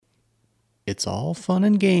It's all fun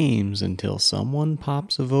and games until someone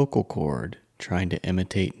pops a vocal cord trying to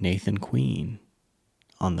imitate Nathan Queen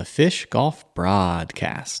on the Fish Golf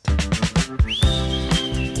Broadcast.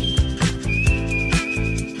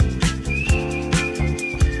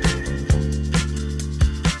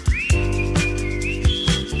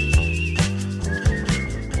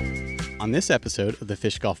 On this episode of the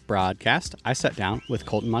Fish Golf Broadcast, I sat down with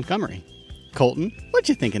Colten Montgomery. Colten, what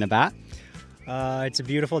you thinking about? It's a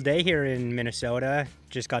beautiful day here in Minnesota.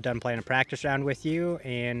 Just got done playing a practice round with you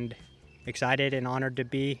and excited and honored to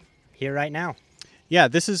be here right now. Yeah,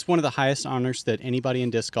 this is one of the highest honors that anybody in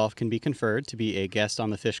disc golf can be conferred, to be a guest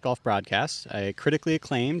on the Fish Golf Broadcast, a critically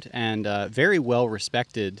acclaimed and very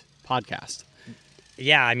well-respected podcast.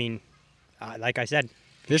 Yeah, I mean, like I said,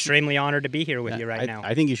 extremely honored to be here with you right now.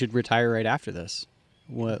 I think you should retire right after this.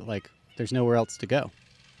 There's nowhere else to go.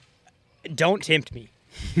 Don't tempt me.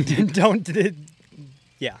 Don't.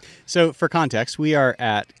 Yeah. So for context, we are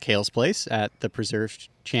at Cale's Place at the Preserve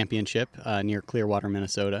Championship near Clearwater,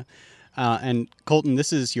 Minnesota. And Colten,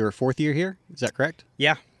 this is your fourth year here. Is that correct?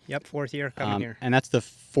 Yeah. Yep. Fourth year coming here. And that's the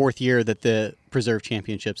fourth year that the Preserve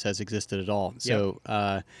Championships has existed at all. So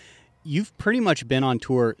you've pretty much been on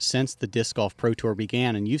tour since the Disc Golf Pro Tour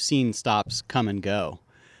began, and you've seen stops come and go.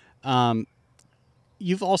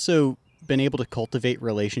 You've also been able to cultivate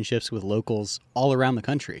relationships with locals all around the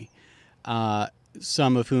country,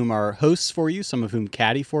 some of whom are hosts for you, some of whom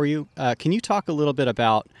caddy for you. Can you talk a little bit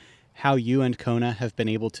about how you and Kona have been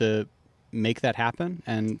able to make that happen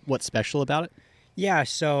and what's special about it? Yeah,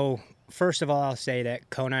 so first of all, I'll say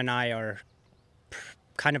that Kona and I are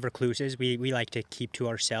kind of recluses. We like to keep to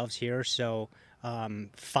ourselves here, so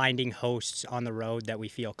finding hosts on the road that we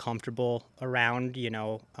feel comfortable around,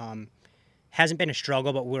 hasn't been a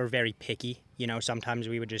struggle, but we're very picky. Sometimes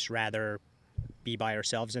we would just rather be by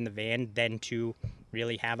ourselves in the van than to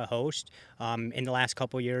really have a host. In the last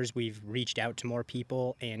couple of years, we've reached out to more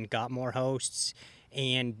people and got more hosts,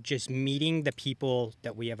 and just meeting the people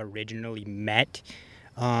that we have originally met,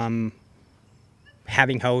 having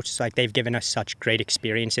hosts, they've given us such great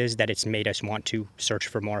experiences that it's made us want to search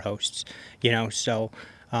for more hosts, so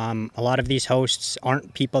a lot of these hosts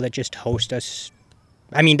aren't people that just host us.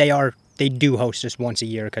 I mean, they do host us once a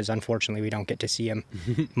year because unfortunately we don't get to see them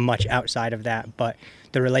much outside of that. But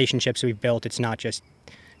the relationships we've built, it's not just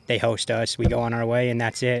they host us, we go on our way, and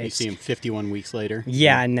that's it. You see them 51 weeks later.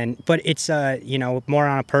 Yeah, but it's more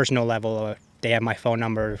on a personal level. They have my phone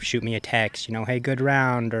number, shoot me a text, hey, good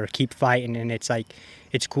round, or keep fighting, and it's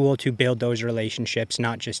it's cool to build those relationships,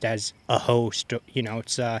 not just as a host.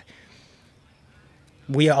 It's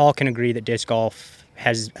we all can agree that disc golf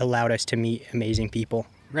has allowed us to meet amazing people.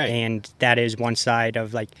 Right. And that is one side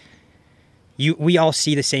of we all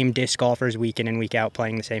see the same disc golfers week in and week out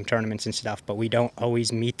playing the same tournaments and stuff, but we don't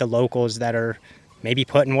always meet the locals that are maybe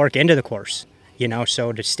putting work into the course,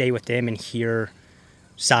 so to stay with them and hear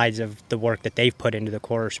sides of the work that they've put into the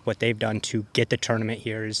course, what they've done to get the tournament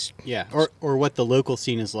here is... Yeah, or what the local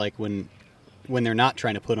scene is like when they're not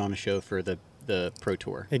trying to put on a show for the Pro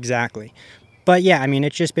Tour. Exactly. But yeah, I mean,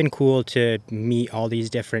 it's just been cool to meet all these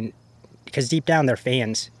different... Because deep down, they're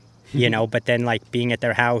fans, but then, being at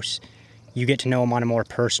their house, you get to know them on a more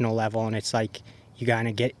personal level, and it's you kind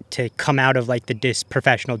of get to come out of, the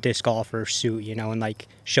professional disc golfer suit, and,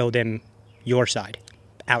 show them your side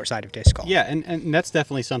outside of disc golf. Yeah, and that's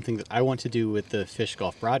definitely something that I want to do with the Fish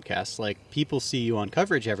Golf Broadcast. People see you on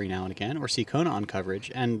coverage every now and again, or see Kona on coverage,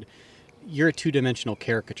 and you're a two-dimensional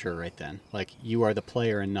caricature right then. You are the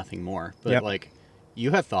player and nothing more. But, yep.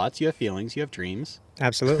 You have thoughts, you have feelings, you have dreams.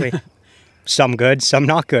 Absolutely. Some good, some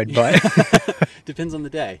not good, but... Depends on the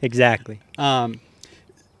day. Exactly.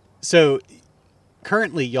 So,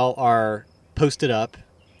 currently, y'all are posted up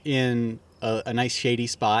in a nice shady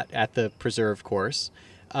spot at the Preserve course.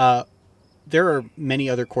 There are many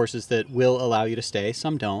other courses that will allow you to stay.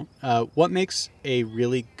 Some don't. What makes a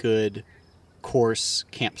really good course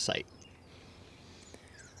campsite?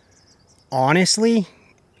 Honestly,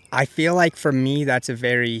 I feel like for me, that's a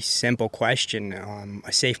very simple question.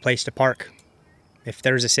 A safe place to park. If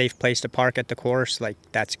there's a safe place to park at the course,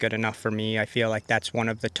 that's good enough for me. I feel like that's one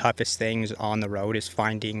of the toughest things on the road is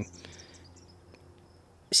finding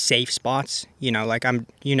safe spots. You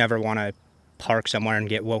never want to park somewhere and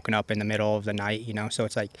get woken up in the middle of the night, So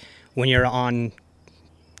it's when you're on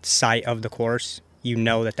site of the course,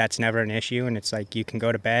 that's never an issue. And it's you can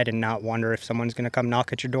go to bed and not wonder if someone's going to come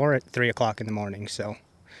knock at your door at 3 o'clock in the morning. So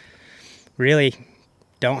really,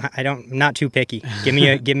 I'm not too picky.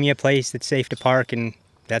 Give me a place that's safe to park, and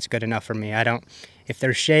that's good enough for me. If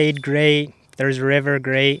there's shade, great. If there's a river,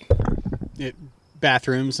 great.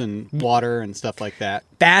 bathrooms and water and stuff like that.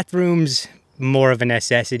 Bathrooms, more of a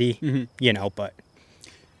necessity, but...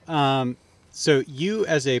 So you,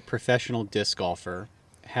 as a professional disc golfer,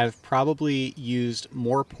 have probably used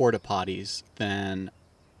more porta potties than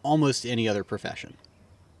almost any other profession.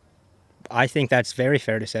 I think that's very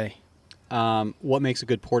fair to say. What makes a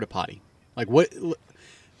good porta potty? Like, what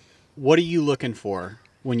are you looking for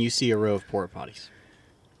when you see a row of porta potties?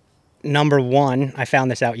 Number one, I found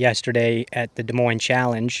this out yesterday at the Des Moines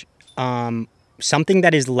Challenge. Something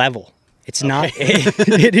that is level. It's not.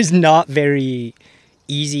 It is not very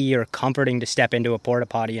easy or comforting to step into a porta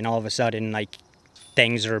potty and all of a sudden, like,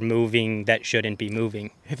 things are moving that shouldn't be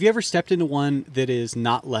moving. Have you ever stepped into one that is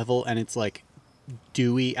not level and it's like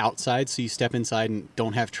dewy outside, so you step inside and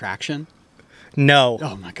don't have traction? No.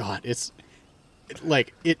 Oh my God, it's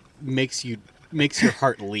like it makes your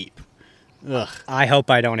heart leap. Ugh. I hope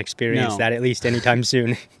I don't experience that at least anytime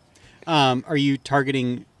soon. Are you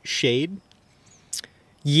targeting shade?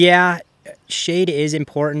 Yeah, shade is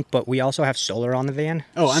important, but we also have solar on the van.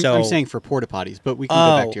 Oh, I'm saying for porta potties, but we can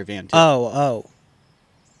go back to your van too.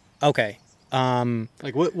 Okay.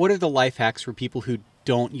 Like what are the life hacks for people who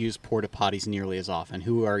don't use porta potties nearly as often,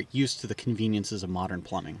 who are used to the conveniences of modern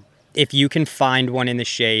plumbing? If you can find one in the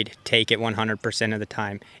shade, take it 100% of the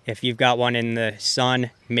time. If you've got one in the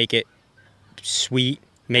sun, make it sweet,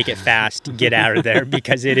 make it fast, get out of there,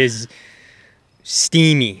 because it is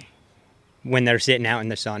steamy when they're sitting out in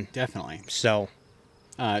the sun. Definitely. So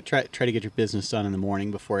try to get your business done in the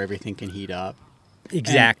morning before everything can heat up.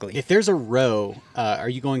 Exactly. And if there's a row, are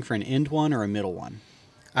you going for an end one or a middle one?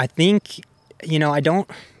 I think,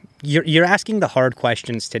 you're asking the hard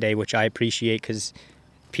questions today, which I appreciate because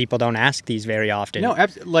people don't ask these very often. No,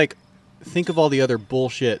 like, think of all the other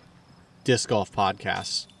bullshit disc golf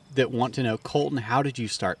podcasts that want to know, Colten, how did you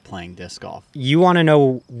start playing disc golf? You want to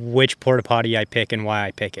know which porta potty I pick and why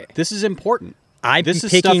I pick it. This is important. This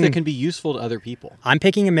is stuff that can be useful to other people. I'm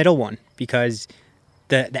picking a middle one because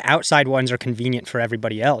the outside ones are convenient for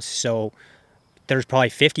everybody else. So there's probably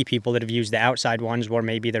 50 people that have used the outside ones, or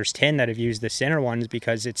maybe there's 10 that have used the center ones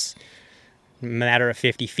because it's a matter of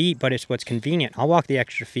 50 feet, but it's what's convenient. I'll walk the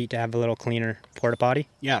extra feet to have a little cleaner porta potty.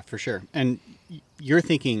 Yeah, for sure. And you're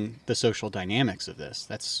thinking the social dynamics of this.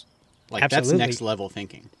 That's Absolutely. That's next level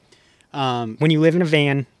thinking. When you live in a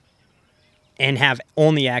van and have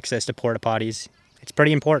only access to porta potties, it's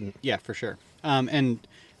pretty important. Yeah, for sure. And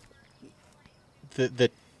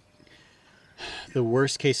the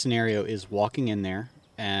worst case scenario is walking in there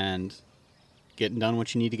and getting done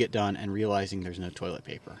what you need to get done and realizing there's no toilet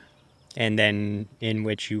paper. And then in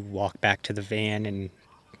which you walk back to the van and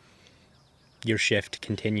your shift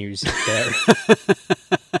continues there.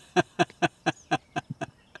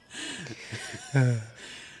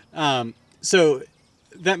 So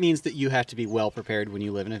that means that you have to be well prepared when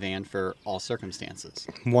you live in a van for all circumstances.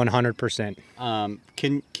 100%.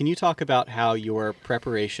 Can you talk about how your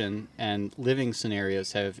preparation and living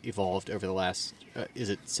scenarios have evolved over the last, is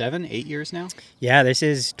it 7, 8 years now? Yeah,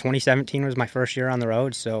 2017 was my first year on the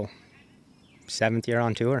road, so 7th year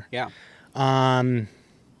on tour. Yeah.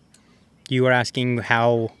 You were asking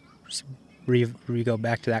how, go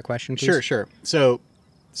back to that question, please? Sure. So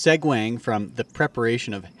segueing from the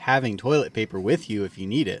preparation of having toilet paper with you if you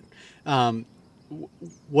need it,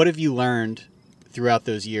 what have you learned throughout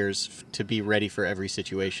those years to be ready for every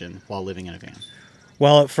situation while living in a van?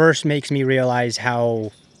 Well, it first makes me realize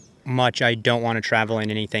how much I don't want to travel in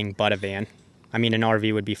anything but a van. I mean, an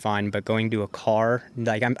RV would be fine, but going to a car,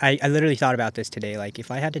 like I literally thought about this today. Like, if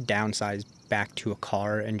I had to downsize back to a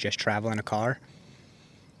car and just travel in a car,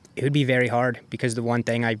 it would be very hard because the one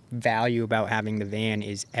thing I value about having the van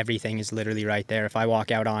is everything is literally right there. If I walk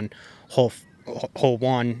out on hole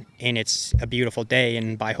 1 and it's a beautiful day,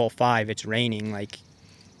 and by hole 5 it's raining, like,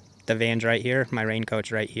 the van's right here, my raincoat's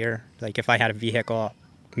right here. Like, if I had a vehicle,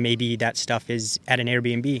 maybe that stuff is at an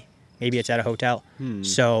Airbnb. Maybe it's at a hotel.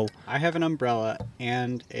 So I have an umbrella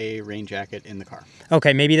and a rain jacket in the car.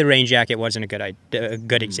 Okay, maybe the rain jacket wasn't a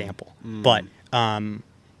good example, but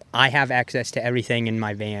I have access to everything in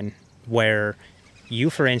my van. Where you,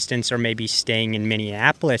 for instance, are maybe staying in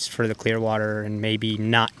Minneapolis for the Clearwater, and maybe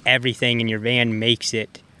not everything in your van makes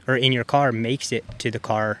it, or in your car makes it to the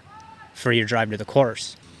car for your drive to the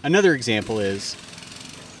course. Another example is,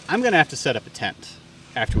 I'm going to have to set up a tent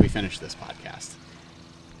after we finish this podcast.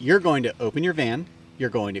 You're going to open your van, you're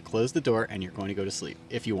going to close the door, and you're going to go to sleep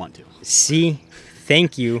if you want to. See,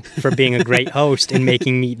 thank you for being a great host and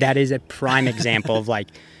making me, that is a prime example of, like,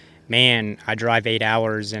 man, I drive 8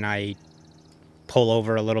 hours and I pull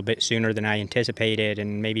over a little bit sooner than I anticipated,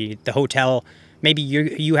 and maybe the hotel maybe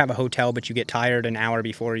you have a hotel, but you get tired an hour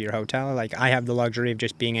before your hotel. Like, I have the luxury of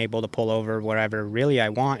just being able to pull over wherever really I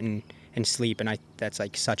want and sleep. And that's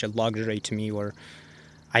like such a luxury to me, where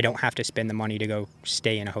I don't have to spend the money to go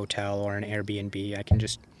stay in a hotel or an Airbnb. I can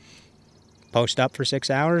just post up for 6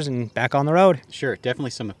 hours and back on the road. Sure,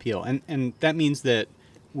 definitely some appeal. And that means that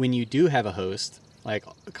when you do have a host, like,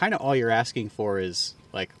 kind of all you're asking for is,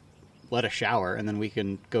 like, let a shower, and then we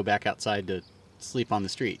can go back outside to sleep on the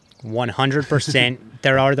street. 100%.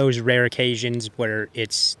 There are those rare occasions where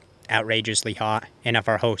it's outrageously hot, and if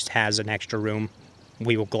our host has an extra room,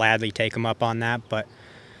 we will gladly take him up on that. But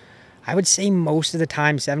I would say most of the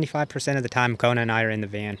time, 75% of the time, Kona and I are in the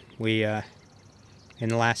van. We, in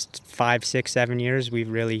the last 5, 6, 7 years, we've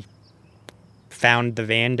really found the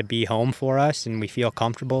van to be home for us, and we feel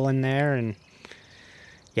comfortable in there. And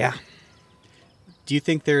yeah. Do you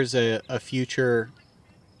think there's a future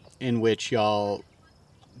in which y'all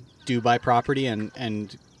do buy property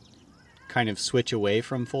and kind of switch away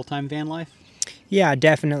from full-time van life? Yeah,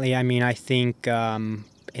 definitely. I mean, I think in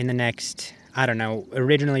the next, I don't know,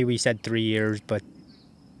 originally we said 3 years, but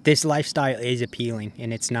this lifestyle is appealing,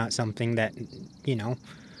 and it's not something that,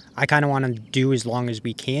 I kind of want to do as long as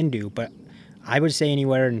we can do. But I would say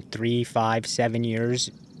anywhere in 3, 5, 7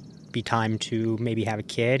 years be time to maybe have a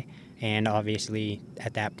kid. And obviously,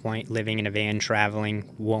 at that point, living in a van, traveling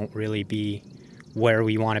won't really be where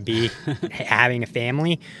we want to be. Having a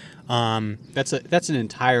family. That's an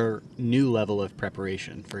entire new level of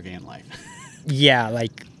preparation for van life. Yeah,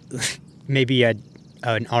 like maybe an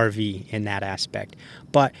RV in that aspect.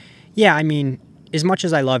 But yeah, I mean, as much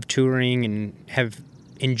as I love touring and have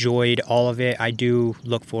enjoyed all of it, I do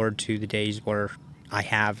look forward to the days where I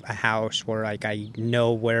have a house where, like, I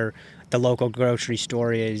know where the local grocery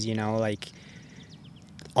store is, like,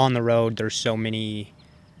 on the road there's so many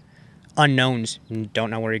unknowns. You don't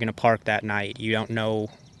know where you're going to park that night. You don't know.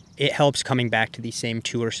 It helps coming back to these same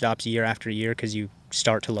tour stops year after year because you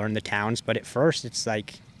start to learn the towns. But at first it's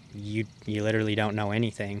like you literally don't know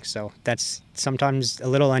anything. So that's sometimes a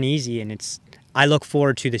little uneasy, and I look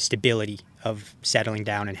forward to the stability of settling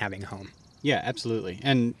down and having a home. Yeah, absolutely.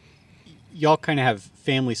 And y'all kind of have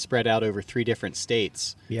families spread out over 3 different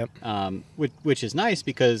states. Yep. Which is nice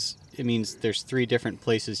because it means there's 3 different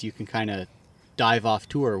places you can kind of dive off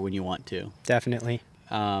tour when you want to. Definitely.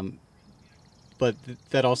 But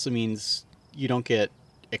that also means you don't get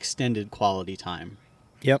extended quality time.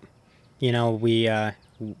 Yep. We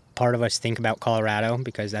part of us think about Colorado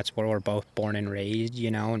because that's where we're both born and raised,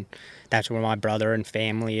 and that's where my brother and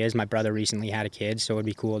family is. My brother recently had a kid, so it'd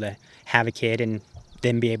be cool to have a kid and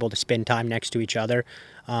then be able to spend time next to each other.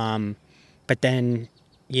 But then,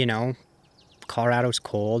 Colorado's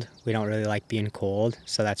cold. We don't really like being cold,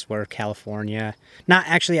 so that's where California... Not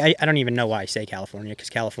actually, I don't even know why I say California,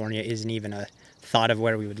 because California isn't even a thought of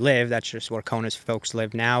where we would live. That's just where Kona's folks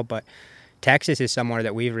live now. But Texas is somewhere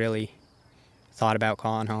that we've really thought about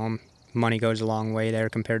calling home. Money goes a long way there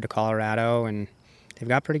compared to Colorado, and they've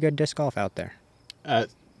got pretty good disc golf out there.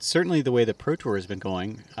 Certainly the way the Pro Tour has been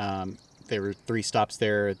going, there were 3 stops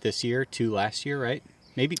there this year, 2 last year, right?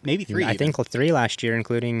 Maybe 3. I think 3 last year,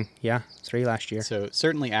 including 3 last year. So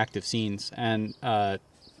certainly active scenes, and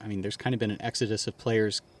there's kind of been an exodus of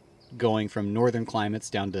players going from northern climates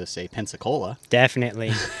down to, say, Pensacola.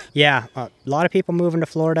 Definitely. Yeah, a lot of people moving to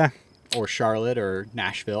Florida. Or Charlotte or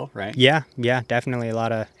Nashville, right? Yeah, definitely a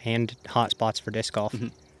lot of hot spots for disc golf. Mm-hmm.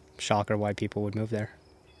 Shocker why people would move there.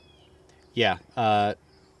 Yeah,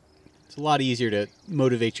 it's a lot easier to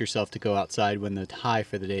motivate yourself to go outside when the high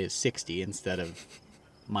for the day is 60 instead of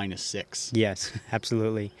 -6. Yes,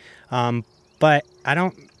 absolutely. But I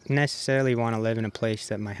don't necessarily want to live in a place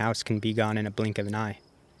that my house can be gone in a blink of an eye.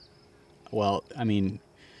 Well,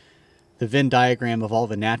 the Venn diagram of all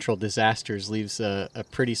the natural disasters leaves a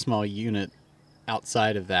pretty small unit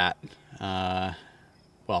outside of that.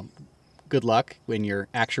 Well, good luck when your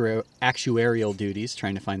actuarial duties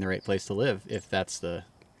trying to find the right place to live, if that's the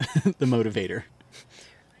the motivator.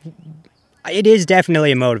 It is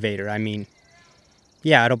definitely a motivator.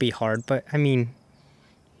 Yeah, it'll be hard, but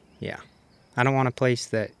yeah. I don't want a place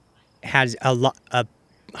that has a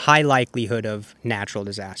high likelihood of natural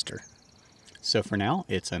disaster. So for now,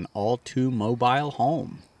 it's an all-too mobile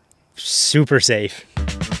home. Super safe.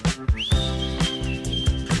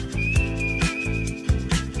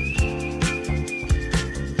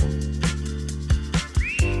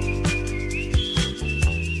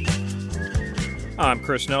 I'm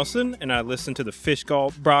Chris Nelson, and I listen to the Fish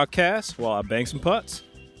Golf broadcast while I bang some putts.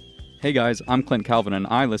 Hey guys, I'm Clint Calvin, and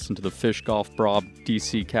I listen to the Fish Golf Broad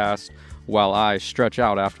DC cast while I stretch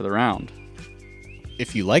out after the round.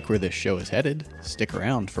 If you like where this show is headed, stick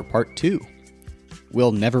around for part 2.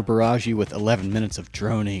 We'll never barrage you with 11 minutes of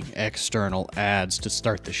droning external ads to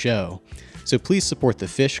start the show. So please support the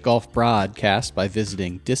Fish Golf Broadcast by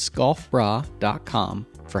visiting discgolfbra.com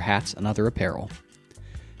for hats and other apparel.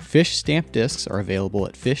 Fish stamp discs are available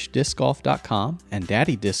at fishdiscgolf.com and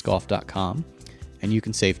daddydiscgolf.com, and you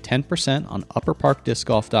can save 10% on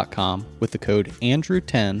upperparkdiscgolf.com with the code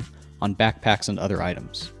ANDREW10 on backpacks and other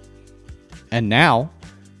items. And now,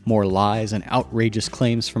 more lies and outrageous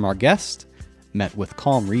claims from our guest, met with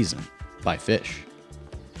calm reason by Fish.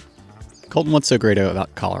 Colton, what's so great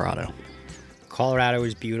about Colorado? Colorado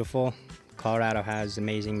is beautiful. Colorado has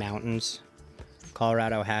amazing mountains.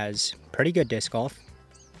 Colorado has pretty good disc golf.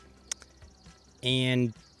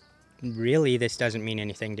 And really, this doesn't mean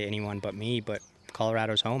anything to anyone but me, but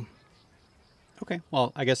Colorado's home. Okay,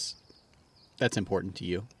 well, I guess that's important to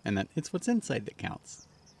you, and that it's what's inside that counts.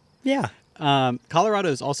 Yeah. Colorado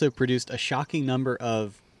has also produced a shocking number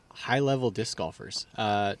of high-level disc golfers.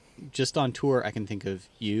 Just on tour, I can think of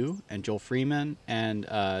you and Joel Freeman and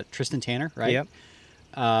Tristan Tanner, right? Yep.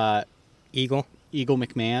 Eagle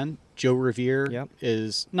McMahon. Joe Revere Yep.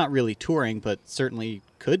 is not really touring, but certainly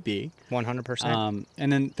could be. 100%.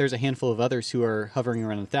 And then there's a handful of others who are hovering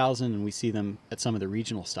around 1,000, and we see them at some of the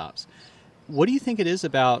regional stops. What do you think it is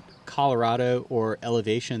about Colorado or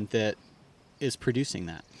elevation that is producing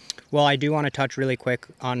that? Well, I do want to touch really quick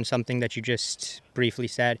on something that you just briefly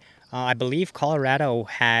said. I believe Colorado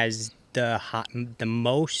has the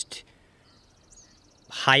most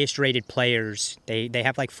highest rated players. They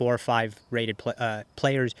have like 4 or 5 rated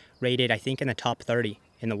players rated, I think, in the top 30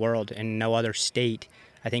 in the world, and no other state,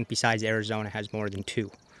 I think, besides Arizona has more than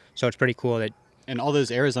 2. So it's pretty cool that. And all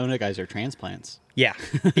those Arizona guys are transplants. Yeah,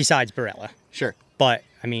 besides Barella. Sure. But,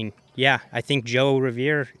 I mean, yeah, I think Joe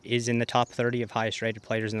Revere is in the top 30 of highest rated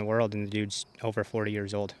players in the world, and the dude's over 40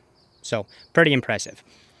 years old. So, pretty impressive.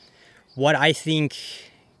 What I think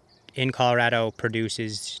in Colorado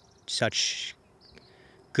produces such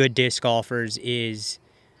good disc golfers is,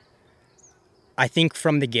 I think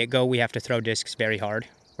from the get-go we have to throw discs very hard.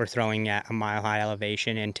 We're throwing at a mile-high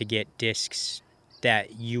elevation, and to get discs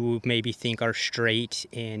that you maybe think are straight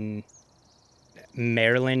in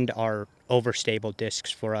Maryland are overstable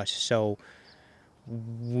discs for us. So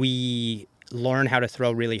we learn how to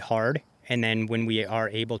throw really hard, and then when we are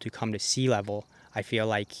able to come to sea level, I feel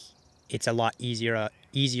like it's a lot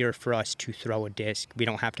easier for us to throw a disc. We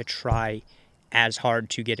don't have to try as hard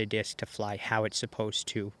to get a disc to fly how it's supposed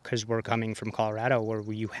to, because we're coming from Colorado where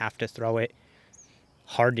you have to throw it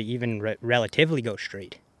hard to even relatively go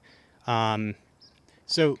straight.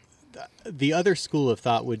 So the other school of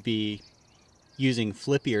thought would be using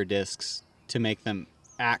flippier discs to make them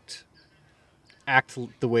act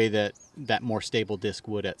the way that more stable disc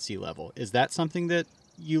would at sea level. Is that something that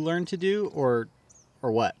you learned to do, or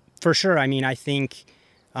what? For sure. I mean, I think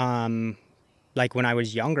like when I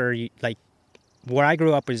was younger, like where I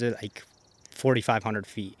grew up was at like 4,500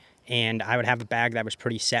 feet. And I would have a bag that was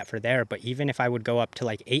pretty set for there. But even if I would go up to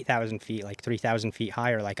like 8,000 feet, like 3,000 feet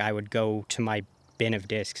higher, like I would go to my bin of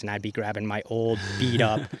discs and I'd be grabbing my old beat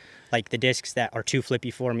up, like the discs that are too flippy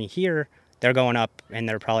for me here, they're going up and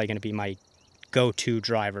they're probably going to be my go-to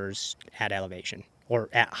drivers at elevation or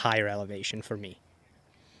at higher elevation for me.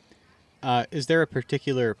 Is there a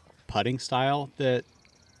particular putting style that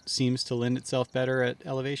seems to lend itself better at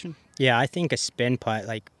elevation? Yeah, I think a spin putt,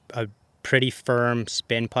 like a pretty firm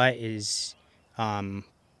spin putt, is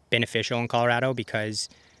beneficial in Colorado, because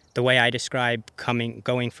the way I describe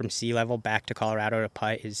going from sea level back to Colorado to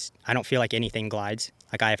putt is I don't feel like anything glides.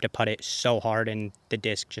 Like I have to putt it so hard and the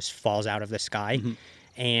disc just falls out of the sky. Mm-hmm.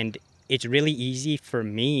 And it's really easy for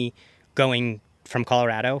me going from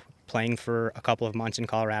Colorado, playing for a couple of months in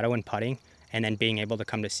Colorado and putting, and then being able to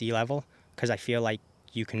come to sea level, because I feel like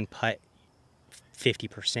you can putt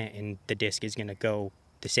 50% and the disc is going to go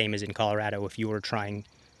the same as in Colorado if you were trying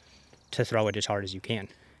to throw it as hard as you can.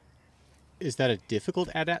 Is that a difficult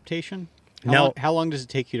adaptation? No. How long does it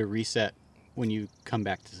take you to reset when you come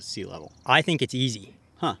back to sea level? I think it's easy.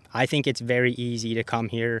 Huh. I think it's very easy to come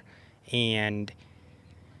here, and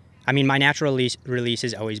I mean, my natural release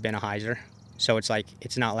has always been a hyzer. So it's like,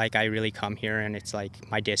 it's not like I really come here and it's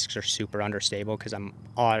like my discs are super understable because I'm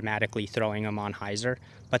automatically throwing them on hyzer.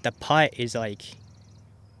 But the putt is like,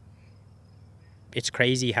 it's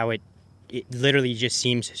crazy how it literally just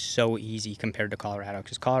seems so easy compared to Colorado.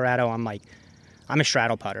 Because Colorado, I'm a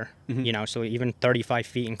straddle putter, mm-hmm. you know, so even 35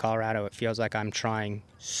 feet in Colorado, it feels like I'm trying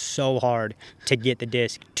so hard to get the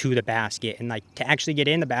disc to the basket. And like to actually get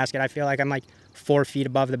in the basket, I feel like I'm like 4 feet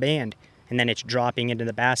above the band, and then it's dropping into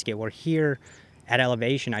the basket. Where here at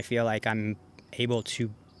elevation, I feel like I'm able to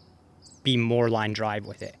be more line drive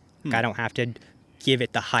with it. Like I don't have to give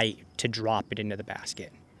it the height to drop it into the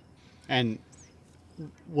basket. And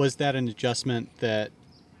was that an adjustment that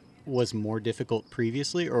was more difficult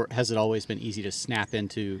previously, or has it always been easy to snap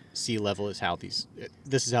into sea level?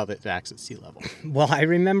 This is how it acts at sea level? Well, I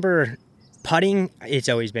remember putting, it's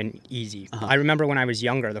always been easy. I remember when I was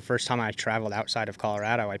younger, the first time I traveled outside of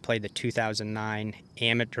Colorado, I played the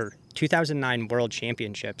 2009 World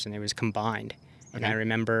Championships, and it was combined. And I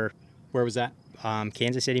remember... Where was that?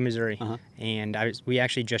 Kansas City, Missouri. And we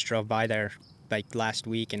actually just drove by there like last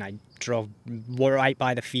week, and I drove right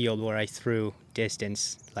by the field where I threw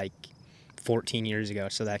distance like 14 years ago.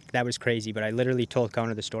 So that was crazy. But I literally told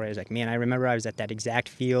Kona the story. I was like, man, I remember I was at that exact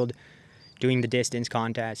field doing the distance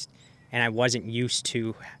contest, and I wasn't used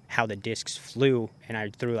to how the discs flew, and I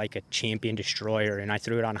threw like a champion destroyer, and I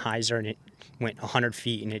threw it on hyzer, and it went 100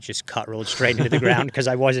 feet, and it just rolled straight into the ground because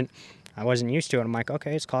I wasn't used to it. I'm like,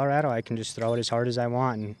 okay, it's Colorado. I can just throw it as hard as I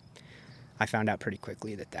want. And I found out pretty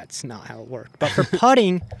quickly that that's not how it worked. But for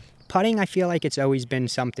putting, I feel like it's always been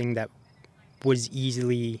something that was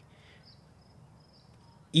easy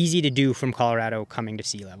to do from Colorado coming to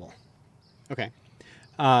sea level. Okay.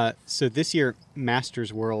 So this year,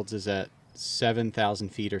 Masters Worlds is at 7,000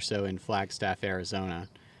 feet or so in Flagstaff, Arizona.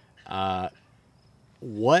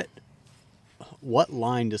 What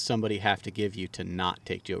line does somebody have to give you to not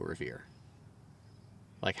take Joe Revere?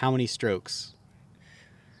 Like, how many strokes?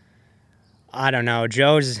 I don't know.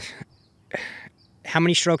 How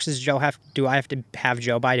many strokes do I have to have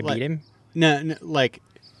Joe by to beat him? No, like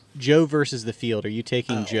Joe versus the field. Are you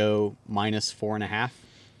taking Joe minus 4.5?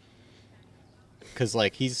 Because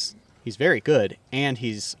like he's very good, and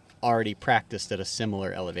he's already practiced at a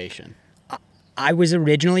similar elevation. I was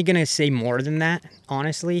originally gonna say more than that,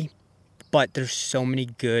 honestly, but there's so many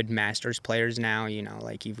good Masters players now. You know,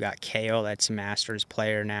 like you've got Kale, that's a Masters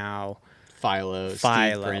player now. Philo,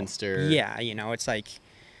 Steve Brinster. Yeah, you know, it's like,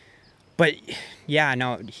 but yeah,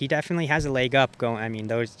 no, he definitely has a leg up going. I mean,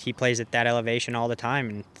 he plays at that elevation all the time,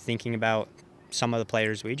 and thinking about some of the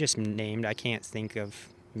players we just named, I can't think of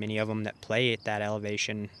many of them that play at that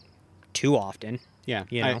elevation too often. Yeah,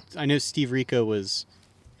 you know? I know Steve Rico was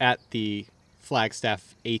at the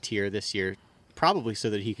Flagstaff A tier this year, probably so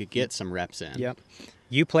that he could get some reps in. Yep.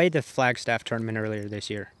 You played the Flagstaff tournament earlier this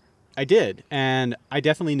year. I did, and I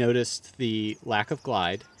definitely noticed the lack of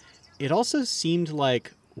glide. It also seemed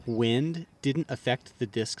like wind didn't affect the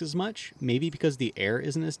disc as much, maybe because the air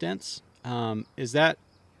isn't as dense. Is that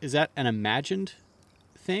an imagined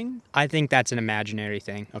thing? I think that's an imaginary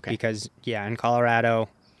thing. Okay. Because, yeah, in Colorado,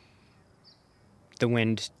 the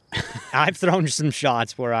wind... I've thrown some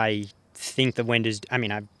shots where I think the wind is... I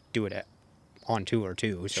mean, I do it on tour,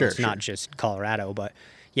 too, so it's not just Colorado. But,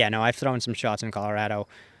 yeah, no, I've thrown some shots in Colorado.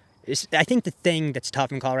 I think the thing that's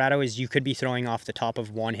tough in Colorado is you could be throwing off the top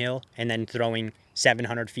of one hill and then throwing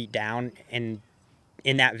 700 feet down, and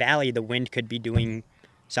in that valley, the wind could be doing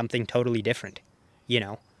something totally different, you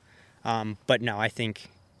know? But no, I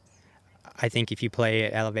think if you play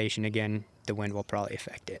at elevation again, the wind will probably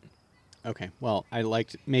affect it. Okay. Well,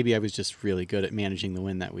 maybe I was just really good at managing the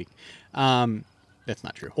wind that week. That's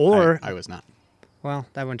not true. Or I was not. Well,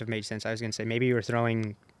 that wouldn't have made sense. I was going to say maybe you were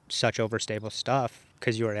throwing such overstable stuff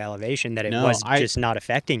because you were at elevation that it was just not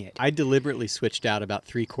affecting it. I deliberately switched out about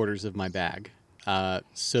 3/4 of my bag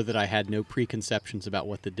so that I had no preconceptions about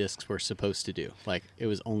what the discs were supposed to do. Like, it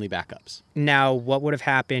was only backups. Now, what would have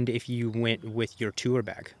happened if you went with your tour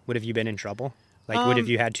bag? Would have you been in trouble? Like, would have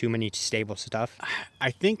you had too many stable stuff?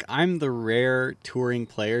 I think I'm the rare touring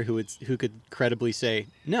player who could credibly say,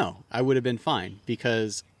 no, I would have been fine,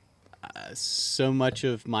 because so much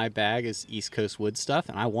of my bag is East Coast wood stuff,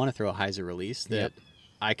 and I want to throw a hyzer release that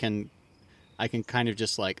I can kind of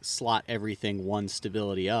just like slot everything one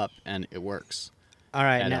stability up, and it works. All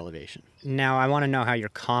right, at elevation. Now I want to know how your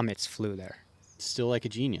Comets flew there. Still like a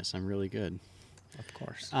genius. I'm really good. Of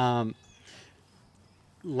course.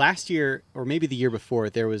 Last year, or maybe the year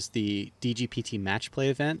before, there was the DGPT match play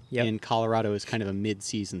event in Colorado as kind of a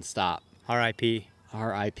mid-season stop. R.I.P.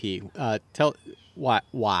 R.I.P. Tell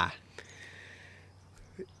why.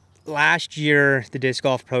 Last year, the Disc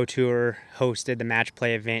Golf Pro Tour hosted the match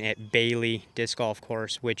play event at Bailey Disc Golf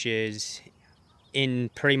Course, which is,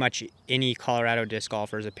 in pretty much any Colorado disc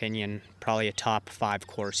golfer's opinion, probably a top 5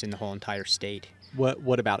 course in the whole entire state.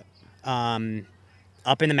 What about it?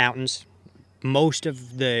 Up in the mountains. Most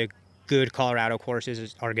of the good Colorado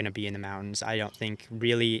courses are going to be in the mountains. I don't think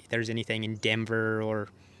really there's anything in Denver or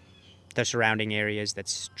the surrounding areas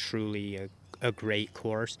that's truly a great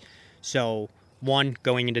course. So, one,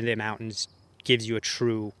 going into the mountains gives you a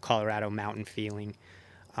true Colorado mountain feeling.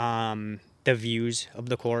 The views of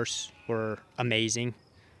the course were amazing,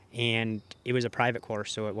 and it was a private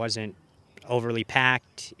course, so it wasn't overly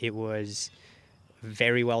packed. It was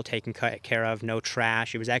very well taken care of, no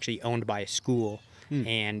trash. It was actually owned by a school,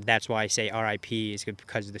 and that's why I say RIP is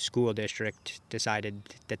because the school district decided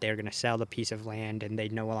that they were going to sell the piece of land and they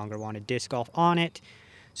no longer wanted disc golf on it.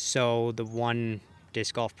 So the one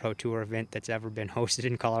disc golf pro tour event that's ever been hosted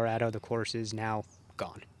in Colorado, the course is now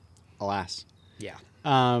gone. Alas. Yeah.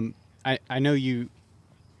 I know you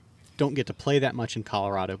don't get to play that much in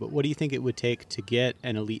Colorado, but what do you think it would take to get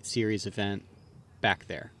an Elite Series event back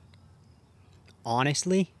there?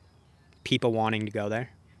 Honestly, people wanting to go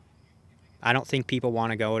there. I don't think people want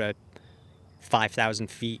to go to 5,000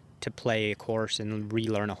 feet to play a course and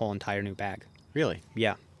relearn a whole entire new bag. Really?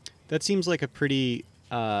 Yeah. That seems like a pretty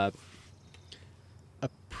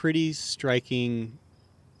striking,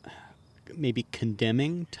 maybe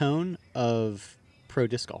condemning tone of pro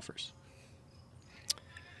disc golfers.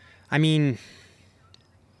 I mean,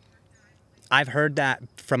 I've heard that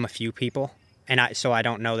from a few people, and so I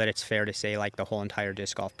don't know that it's fair to say like the whole entire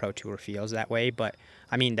disc golf pro tour feels that way. But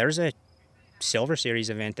I mean, there's a Silver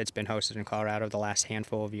Series event that's been hosted in Colorado the last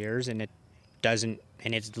handful of years, and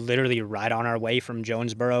it's literally right on our way from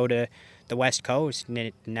Jonesboro to the West Coast, and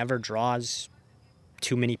it never draws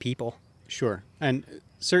too many people. Sure. And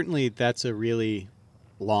certainly that's a really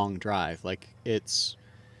long drive. Like, it's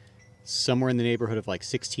somewhere in the neighborhood of like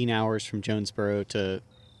 16 hours from Jonesboro to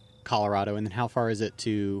Colorado. And then how far is it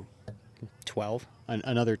to 12?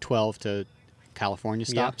 Another 12 to California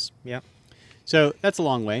stops? Yeah. So that's a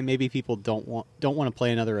long way. Maybe people don't want to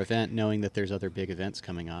play another event knowing that there's other big events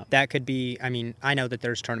coming up. That could be, I mean, I know that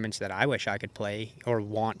there's tournaments that I wish I could play or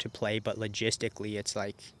want to play, but logistically it's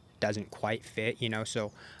like doesn't quite fit,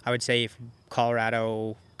 So I would say if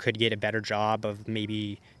Colorado could get a better job of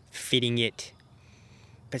maybe fitting it.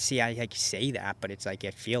 But see, I say that, but it's like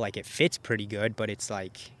I feel like it fits pretty good, but it's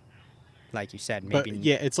like you said, maybe. But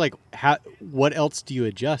yeah, it's like what else do you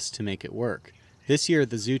adjust to make it work? This year,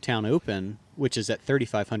 the Zootown Open, which is at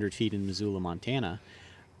 3,500 feet in Missoula, Montana,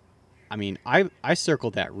 I mean, I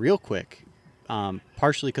circled that real quick,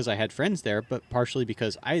 partially because I had friends there, but partially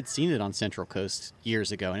because I had seen it on Central Coast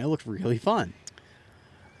years ago, and it looked really fun.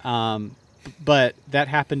 But that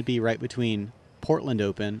happened to be right between Portland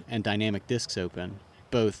Open and Dynamic Discs Open,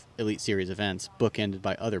 both Elite Series events, bookended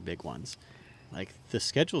by other big ones. Like, the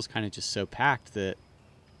schedule is kind of just so packed that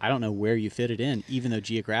I don't know where you fit it in, even though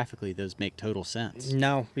geographically those make total sense.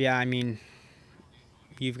 No, yeah, I mean,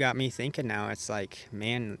 you've got me thinking now. It's like,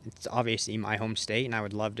 man, it's obviously my home state, and I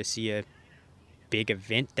would love to see a big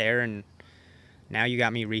event there. And now you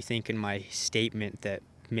got me rethinking my statement that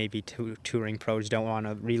maybe touring pros don't want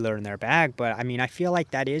to relearn their bag. But I mean, I feel like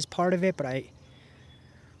that is part of it. But I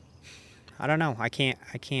don't know. I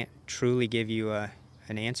can't truly give you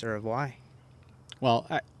an answer of why. Well,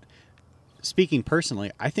 speaking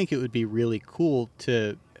personally, I think it would be really cool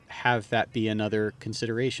to have that be another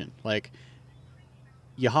consideration. Like,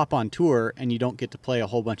 you hop on tour and you don't get to play a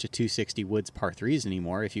whole bunch of 260 woods par 3s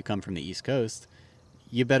anymore if you come from the East Coast.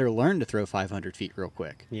 You better learn to throw 500 feet real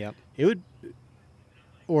quick. Yep.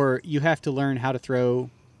 Or you have to learn how to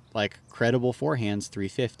throw, like, credible forehands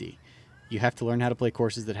 350. You have to learn how to play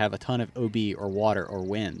courses that have a ton of OB or water or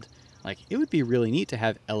wind. Like, it would be really neat to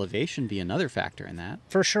have elevation be another factor in that.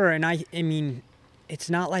 For sure. And I mean, it's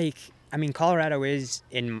not like, I mean, Colorado is,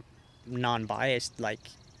 in non-biased, like,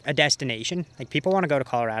 a destination. Like, people want to go to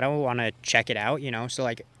Colorado, want to check it out, So,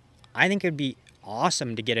 like, I think it would be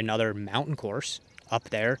awesome to get another mountain course up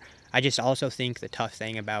there. I just also think the tough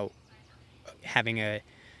thing about having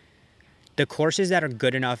the courses that are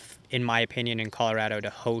good enough, in my opinion, in Colorado to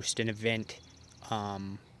host an event,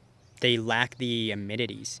 they lack the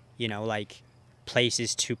amenities, like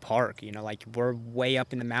places to park, like we're way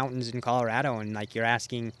up in the mountains in Colorado, and like you're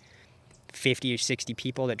asking 50 or 60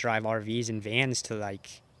 people that drive RVs and vans to,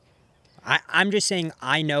 like, I'm just saying,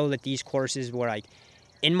 I know that these courses were, like,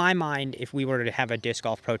 in my mind, if we were to have a disc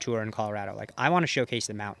golf pro tour in Colorado, like, I want to showcase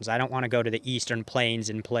the mountains. I don't want to go to the Eastern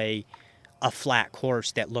Plains and play a flat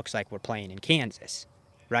course that looks like we're playing in Kansas,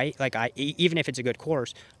 right? Like, even if it's a good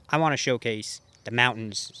course, I want to showcase the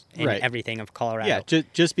mountains and everything of Colorado. Yeah,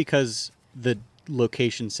 just because the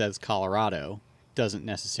location says Colorado doesn't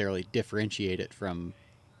necessarily differentiate it from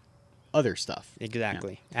other stuff.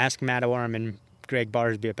 Exactly. Yeah. Ask Matt Oram and Greg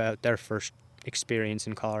Barsby about their first experience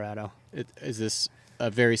in Colorado. Is this a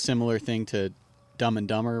very similar thing to Dumb and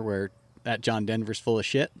Dumber, where that John Denver's full of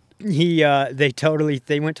shit?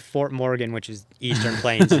 They went to Fort Morgan, which is Eastern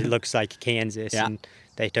Plains. It looks like Kansas, and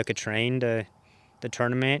they took a train to the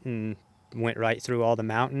tournament and went right through all the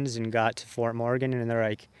mountains and got to Fort Morgan, and they're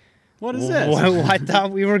like, What is this? Well, I thought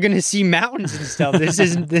we were going to see mountains and stuff.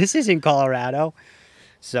 This isn't Colorado.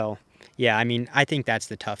 So, yeah, I mean, I think that's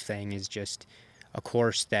the tough thing is just a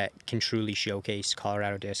course that can truly showcase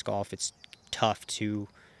Colorado disc golf. It's tough to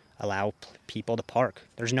allow people to park.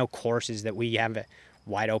 There's no courses that we have a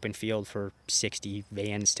wide open field for 60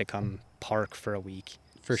 vans to come park for a week.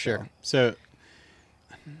 For sure. So,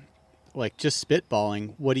 like, just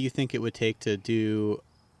spitballing, what do you think it would take to do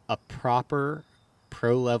a proper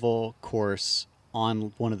pro-level course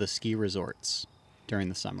on one of the ski resorts during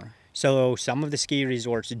the summer? So some of the ski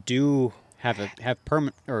resorts do have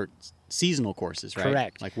permanent or seasonal courses, right?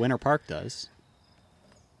 Correct. Like Winter Park does.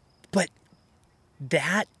 But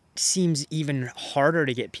that seems even harder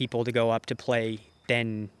to get people to go up to play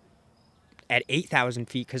than at 8,000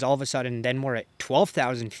 feet, because all of a sudden then we're at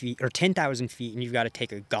 12,000 feet or 10,000 feet and you've got to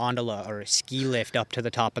take a gondola or a ski lift up to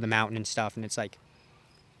the top of the mountain and stuff. And it's like,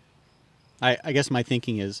 I guess my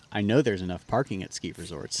thinking is I know there's enough parking at ski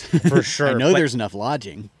resorts. For sure. I know there's enough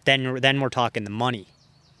lodging. Then we're talking the money.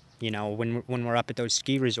 You know, when we're up at those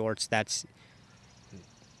ski resorts, that's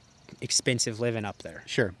expensive living up there.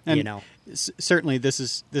 Sure. And you know, certainly this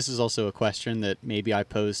is also a question that maybe I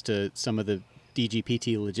pose to some of the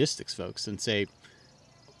DGPT logistics folks and say,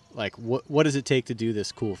 like, what does it take to do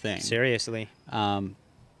this cool thing? Seriously.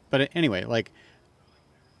 But anyway, like,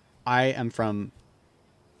 I am from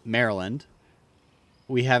Maryland.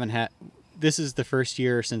 We haven't had, this is the first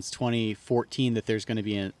year since 2014 that there's going to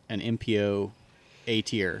be an MPO A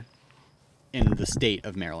tier in the state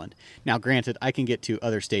of Maryland. Now, granted, I can get to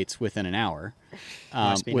other states within an hour,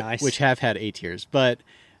 Must be nice. which have had A tiers, but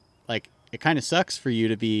like, it kind of sucks for you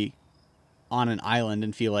to be on an island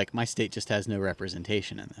and feel like my state just has no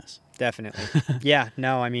representation in this. Definitely. Yeah,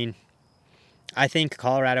 no, I mean, I think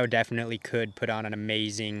Colorado definitely could put on an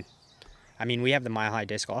amazing, I mean, we have the Mile High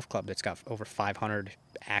Disc Golf Club that's got over 500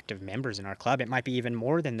 active members in our club. It might be even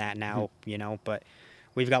more than that now, you know, but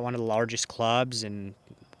we've got one of the largest clubs and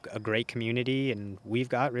a great community, and we've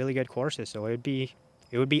got really good courses. So it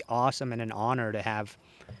would be awesome and an honor to have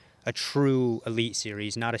a true elite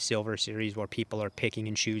series, not a silver series where people are picking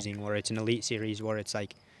and choosing, where it's an elite series where it's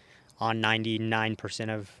like on 99%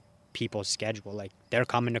 of people's schedule. Like, they're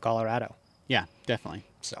coming to Colorado. Yeah, definitely.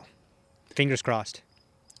 So fingers crossed.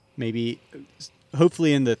 Maybe,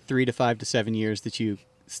 hopefully in the 3 to 5 to 7 years that you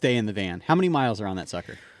stay in the van. How many miles are on that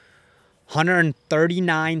sucker?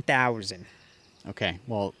 139,000. Okay,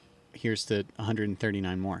 well, here's to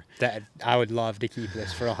 139 more. That I would love to keep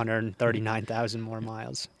this for 139,000 more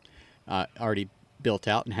miles. Already built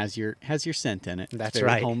out and has your scent in it. It's That's very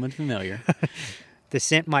right. home and familiar. The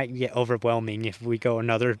scent might get overwhelming if we go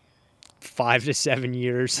another 5 to 7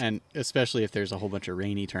 years. And especially if there's a whole bunch of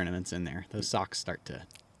rainy tournaments in there. Those socks start to...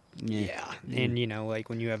 Yeah. And, you know, like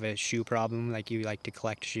when you have a shoe problem, like you like to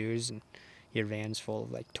collect shoes and your van's full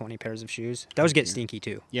of like 20 pairs of shoes. Those get stinky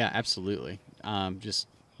too. Yeah, absolutely. Just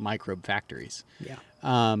microbe factories. Yeah.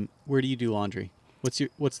 Where do you do laundry?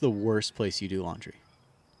 What's the worst place you do laundry?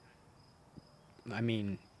 I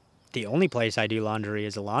mean, the only place I do laundry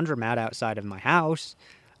is a laundromat outside of my house.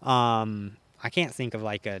 I can't think of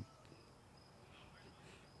like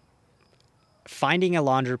finding a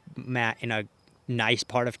laundromat in a nice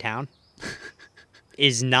part of town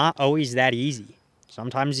is not always that easy.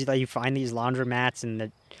 Sometimes you find these laundromats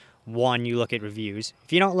and you look at reviews.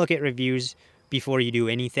 If you don't look at reviews before you do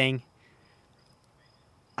anything,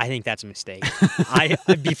 I think that's a mistake.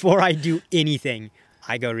 Before I do anything,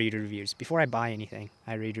 I go read reviews. Before I buy anything,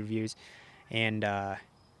 I read reviews. And I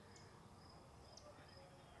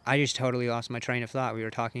just totally lost my train of thought. We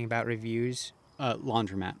were talking about reviews.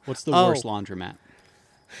 Laundromat. What's the worst laundromat?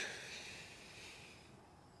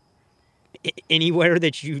 Anywhere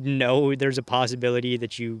that you know there's a possibility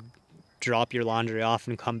that you drop your laundry off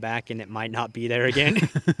and come back and it might not be there again.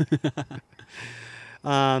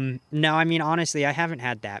 No, I mean, honestly, I haven't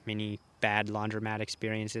had that many bad laundromat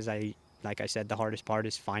experiences. Like I said, the hardest part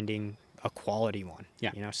is finding a quality one. Yeah.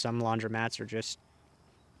 You know, some laundromats are just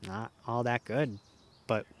not all that good.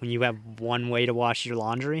 But when you have one way to wash your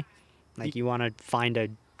laundry, like, you want to find a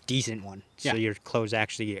decent one so your clothes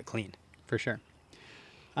actually get clean. For sure.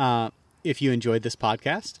 If you enjoyed this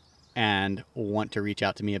podcast and want to reach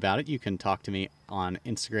out to me about it, you can talk to me on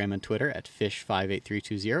Instagram and Twitter at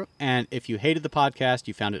fish58320. And if you hated the podcast,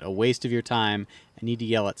 you found it a waste of your time and need to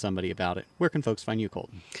yell at somebody about it, where can folks find you,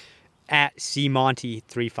 Colten? At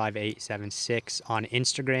cmonty35876 on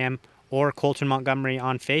Instagram, or Colten Montgomery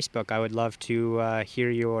on Facebook. I would love to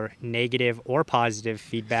hear your negative or positive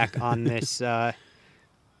feedback on this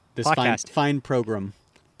This podcast. fine program.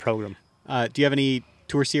 program. Do you have any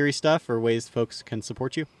tour series stuff or ways folks can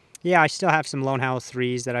support you? Yeah, I still have some Lone Howl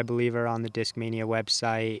 3s that I believe are on the Discmania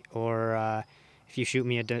website, or if you shoot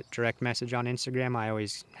me a direct message on Instagram, I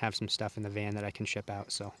always have some stuff in the van that I can ship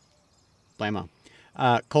out. So, Blammo.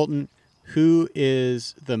 Colten, who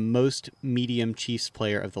is the most medium Chiefs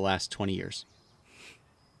player of the last 20 years?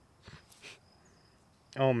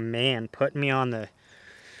 oh man, put me on the.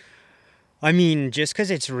 I mean, just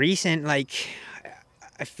because it's recent, like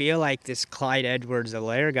I feel like this Clyde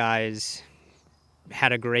Edwards-Helaire guy's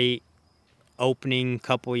had a great opening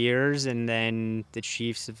couple years, and then the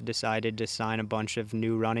Chiefs have decided to sign a bunch of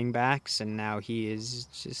new running backs, and now he is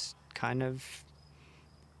just kind of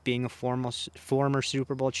being a former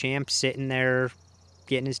Super Bowl champ, sitting there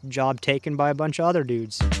getting his job taken by a bunch of other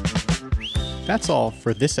dudes. That's all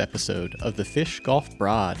for this episode of the Fish Golf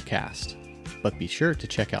Broadcast. But be sure to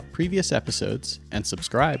check out previous episodes and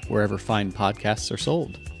subscribe wherever fine podcasts are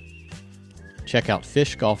sold. Check out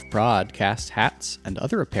Fish Golf Broadcast hats and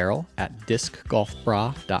other apparel at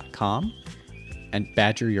discgolfbra.com and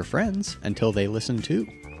badger your friends until they listen too.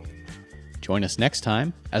 Join us next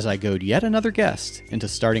time as I goad yet another guest into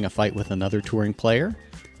starting a fight with another touring player,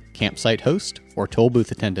 campsite host, or toll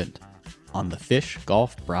booth attendant on the Fish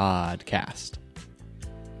Golf Broadcast.